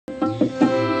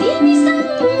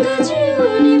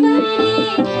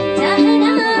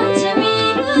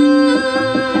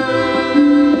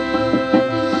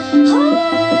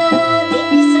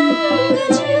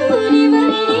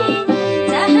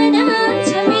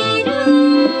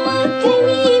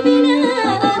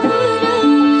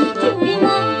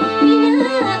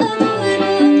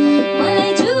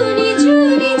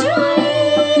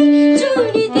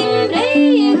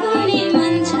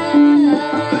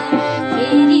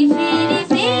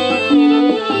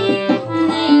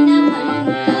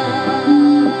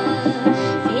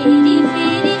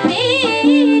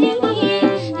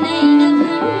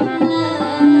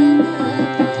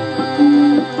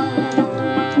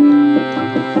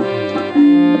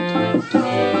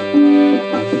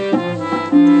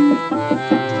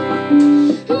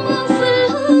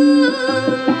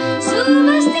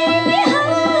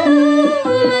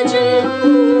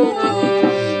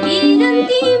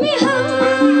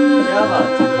क्या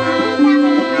बात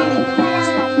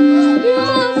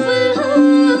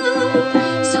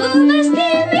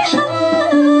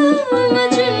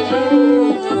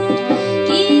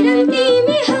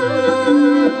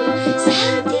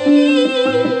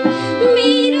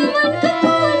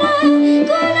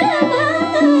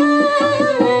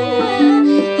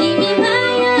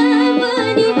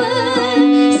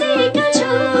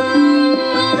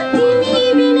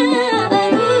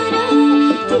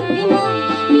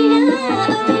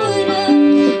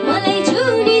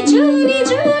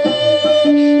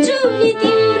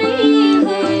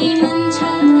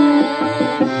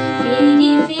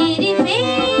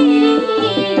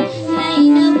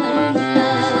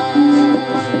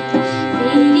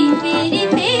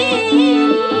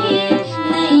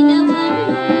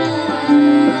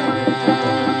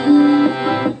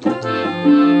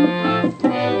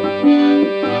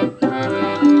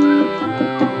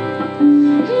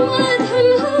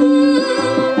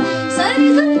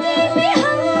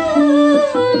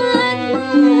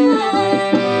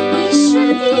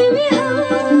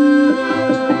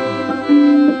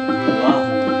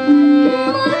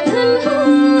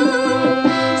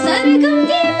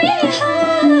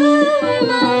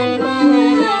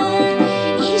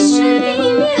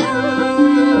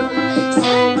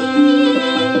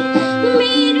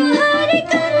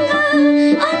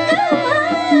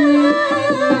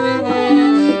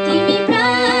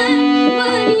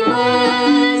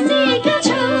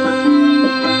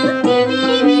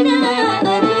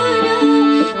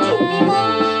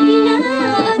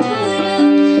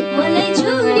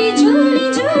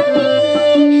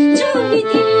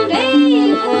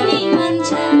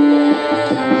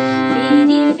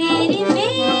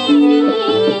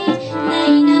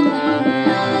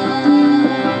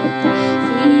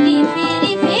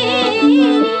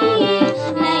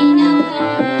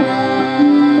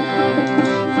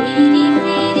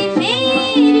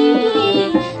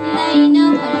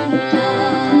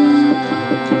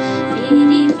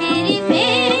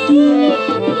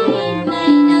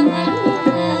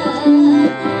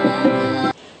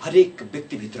हरेक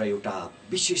व्यक्तिभित्र एउटा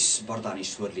विशेष वरदान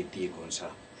ईश्वरले दिएको हुन्छ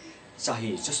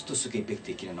चाहे जस्तो सुकै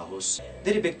व्यक्ति किन नहोस्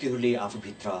धेरै व्यक्तिहरूले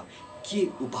आफूभित्र के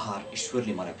उपहार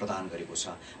ईश्वरले मलाई प्रदान गरेको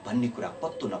छ भन्ने कुरा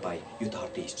पत्तो नपाई यो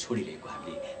धरती छोडिरहेको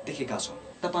हामीले देखेका छौँ।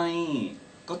 तपाईँ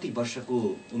कति वर्षको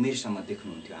उमेरसम्म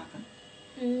देख्नुहुन्थ्यो आँखा?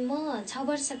 म 6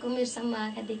 वर्षको उमेरसम्म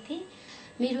आँखा देख्थेँ।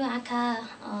 मेरो आँखा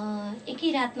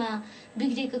एकै रातमा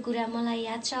बिग्रेको कुरा मलाई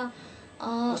याद छ।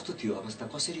 कस्तो थियो अवस्था?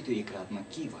 कसरी त्यो एक रातमा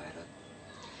के भएर?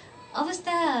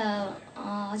 अवस्था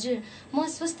हजुर म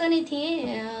स्वस्थ नै थिएँ।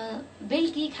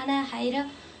 बेलुकी खाना खाएर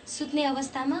सुत्ने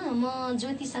अवस्थामा म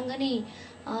ज्योतिसँग नै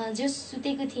जो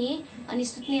सुतेको थिएँ अनि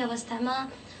सुत्ने अवस्थामा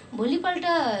भोलिपल्ट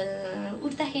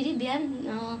उठ्दाखेरि बिहान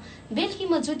बेलुकी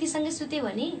म ज्योतिसँगै सुतेँ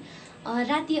भने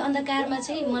राति अन्धकारमा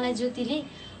चाहिँ मलाई ज्योतिले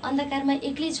अन्धकारमा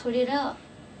एक्लै छोडेर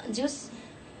जोस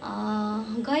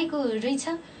गएको रहेछ।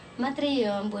 मात्रै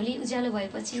भोलि उज्यालो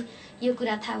भएपछि यो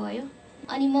कुरा थाहा भयो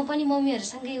अनि म पनि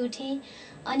मम्मीहरूसँगै उठेँ।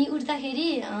 अनि उठ्दाखेरि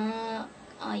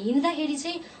हिँड्दाखेरि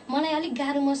चाहिँ मलाई अलिक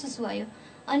गाह्रो महसुस भयो।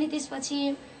 अनि त्यसपछि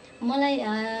मलाई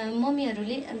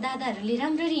मम्मीहरूले दादाहरूले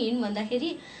राम्ररी हिँड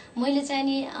भन्दाखेरि मैले चाहिँ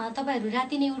नि तपाईँहरू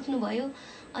राति नै उठ्नुभयो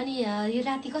अनि यो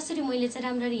राति कसरी मैले चाहिँ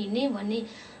राम्ररी हिँड्ने भन्ने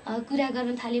कुरा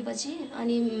गर्न थालेपछि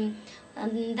अनि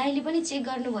दाइले पनि चेक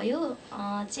गर्नुभयो।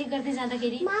 चेक गर्दै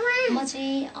जाँदाखेरि म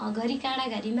चाहिँ घरि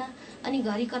काँडाघारीमा अनि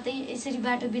घरि कतै यसरी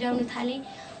बाटो बिराउनु थालेँ।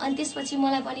 अनि त्यसपछि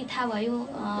मलाई पनि थाहा भयो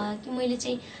कि मैले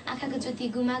चाहिँ आँखाको ज्योति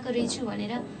गुमाएको रहेछु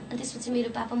भनेर। अनि त्यसपछि मेरो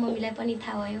पापा मम्मीलाई पनि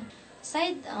थाहा भयो।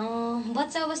 सायद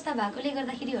बच्चा अवस्था भएकोले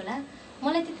गर्दाखेरि होला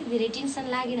मलाई त्यति धेरै टेन्सन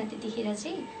लागेन त्यतिखेर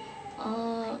चाहिँ।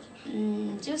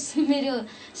 जोस मेरो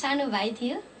सानो भाइ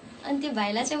थियो अनि त्यो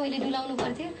भाइलाई चाहिँ मैले डुलाउनु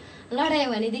पर्थ्यो। लडायो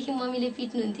भनेदेखि मम्मीले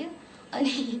पिट्नुहुन्थ्यो।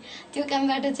 अनि त्यो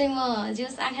कामबाट चाहिँ म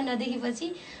जोस आँखा नदेखेपछि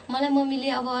मलाई मम्मीले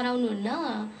अब अराउनुहुन्न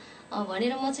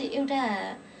भनेर म चाहिँ एउटा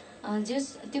जोस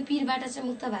त्यो पिरबाट चाहिँ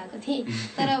मुक्त भएको थिएँ।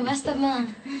 तर वास्तवमा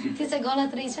त्यो चाहिँ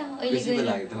गलत रहेछ अहिले।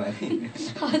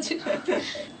 हजुर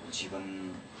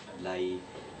जीवनलाई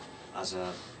आज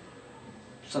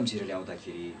सम्झेर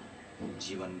ल्याउँदाखेरि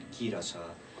जीवन के रहेछ,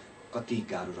 कति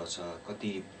गाह्रो रहेछ,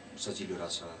 कति सजिलो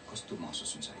रहेछ, कस्तो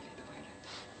महसुस हुन्छ अहिले तपाईँलाई?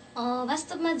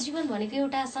 वास्तवमा जीवन भनेको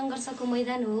एउटा सङ्घर्षको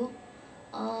मैदान हो।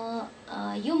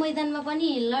 यो मैदानमा पनि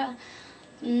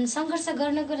सङ्घर्ष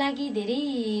गर्नको लागि धेरै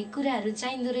कुराहरू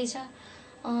चाहिँदो रहेछ।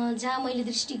 जहाँ मैले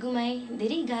दृष्टि गुमाएँ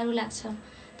धेरै गाह्रो लाग्छ।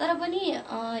 तर पनि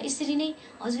यसरी नै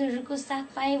हजुरहरूको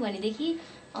साथ पाएँ भनेदेखि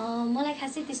मलाई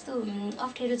खासै त्यस्तो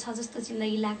अप्ठ्यारो छ जस्तो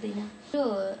जिन्दगी लाग्दैन। त्यो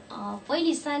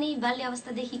पहिले सानै बाल्य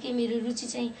अवस्थादेखिकै मेरो रुचि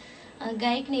चाहिँ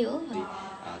गायक नै हो।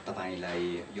 तपाईलाई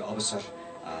यो अवसर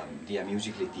दिया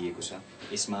म्युजिकले दिएको छ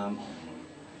यसमा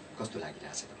कस्तो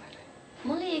लागिरहेछ तपाईँलाई?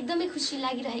 मलाई एकदमै खुसी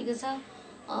लागिरहेको छ।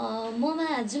 ममा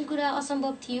जुन कुरा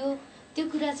असम्भव थियो त्यो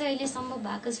कुरा चाहिँ अहिले सम्भव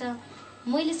भएको छ।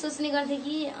 मैले सोच्ने गर्थेँ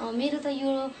कि मेरो त यो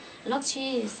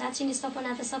लक्ष्य साँच्चै नै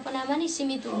सपना त सपनामा नै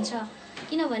सीमित हुन्छ,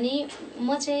 किनभने म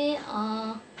चाहिँ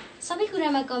सबै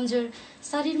कुरामा कमजोर,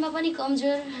 शरीरमा पनि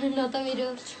कमजोर, न त मेरो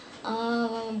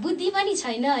बुद्धि पनि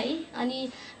छैन है, अनि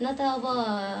न त अब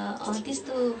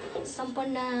त्यस्तो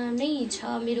सम्पन्न नै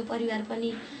छ मेरो परिवार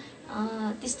पनि,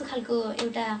 त्यस्तो खालको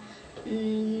एउटा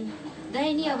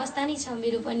दयनीय अवस्था नै छ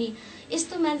मेरो पनि।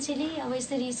 यस्तो मान्छेले अब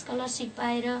यसरी स्कलरसिप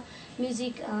पाएर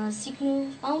म्युजिक सिक्नु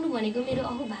पाउनु भनेको मेरो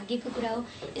अहोभाग्यको कुरा हो।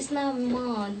 यसमा म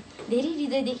धेरै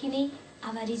हृदयदेखि नै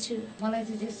आभारी छु। मलाई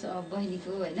चाहिँ त्यस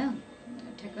बहिनीको होइन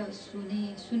ठ्याक्क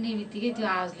सुन्ने बित्तिकै त्यो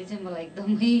आवाजले चाहिँ मलाई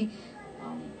एकदमै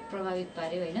प्रभावित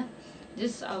पार्यो होइन।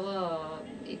 जस अब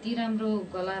यति राम्रो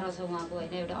गला रहेछ उहाँको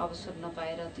होइन, एउटा अवसर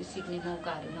नपाएर त्यो सिक्ने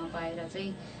मौकाहरू नपाएर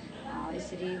चाहिँ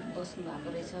यसरी बस्नु भएको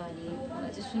रहेछ। अनि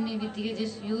मलाई चाहिँ सुन्ने बित्तिकै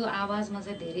जस यो आवाजमा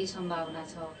चाहिँ धेरै सम्भावना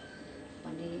छ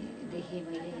भन्ने देखेँ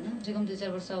मैले होइन। कमसेकम 2-4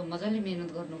 वर्ष मजाले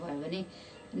मेहनत गर्नुभयो भने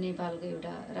नेपालको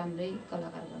एउटा राम्रै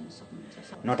कलाकार बन्न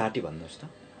सक्नुहुन्छ। नटाटी भन्नुहोस् त।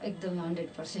 एकदम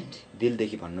 100%।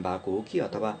 दिलदेखि भन्नुभएको हो कि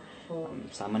अथवा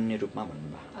सामान्य रूपमा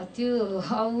भन्नुभएको? त्यो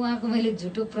अब उहाँको मैले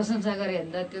झुटो प्रशंसा गरेँ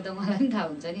भने त त्यो त मलाई पनि थाहा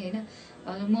हुन्छ नि होइन।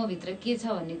 म भित्र के छ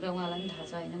भन्ने कुरा उहाँलाई पनि थाहा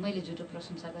छ होइन। मैले झुटो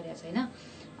प्रशंसा गरेको छैन।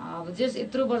 अब जस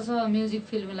यत्रो वर्ष म्युजिक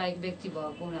फिल्डमा लायक व्यक्ति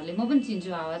भएको हुनाले म पनि चिन्छु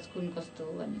आवाज कुन कस्तो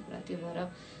हो भन्ने कुरा। त्यो भएर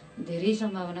धेरै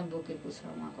सम्भावना बोकेको छ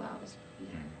उहाँको आवाज।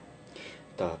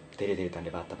 त धेरै धेरै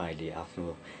धन्यवाद। तपाईँले आफ्नो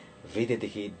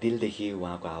हृदयदेखि दिलदेखि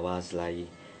उहाँको आवाजलाई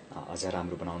अझ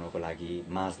राम्रो बनाउनको लागि,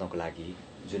 माझ्नको लागि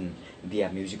जुन दिया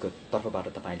म्युजिकको तर्फबाट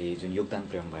तपाईँले जुन योगदान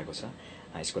पुर्याउनु भएको छ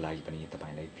यसको लागि पनि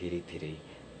तपाईँलाई धेरै धेरै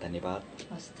धन्यवाद।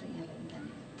 हस् त, यहाँलाई पनि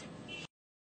धन्यवाद।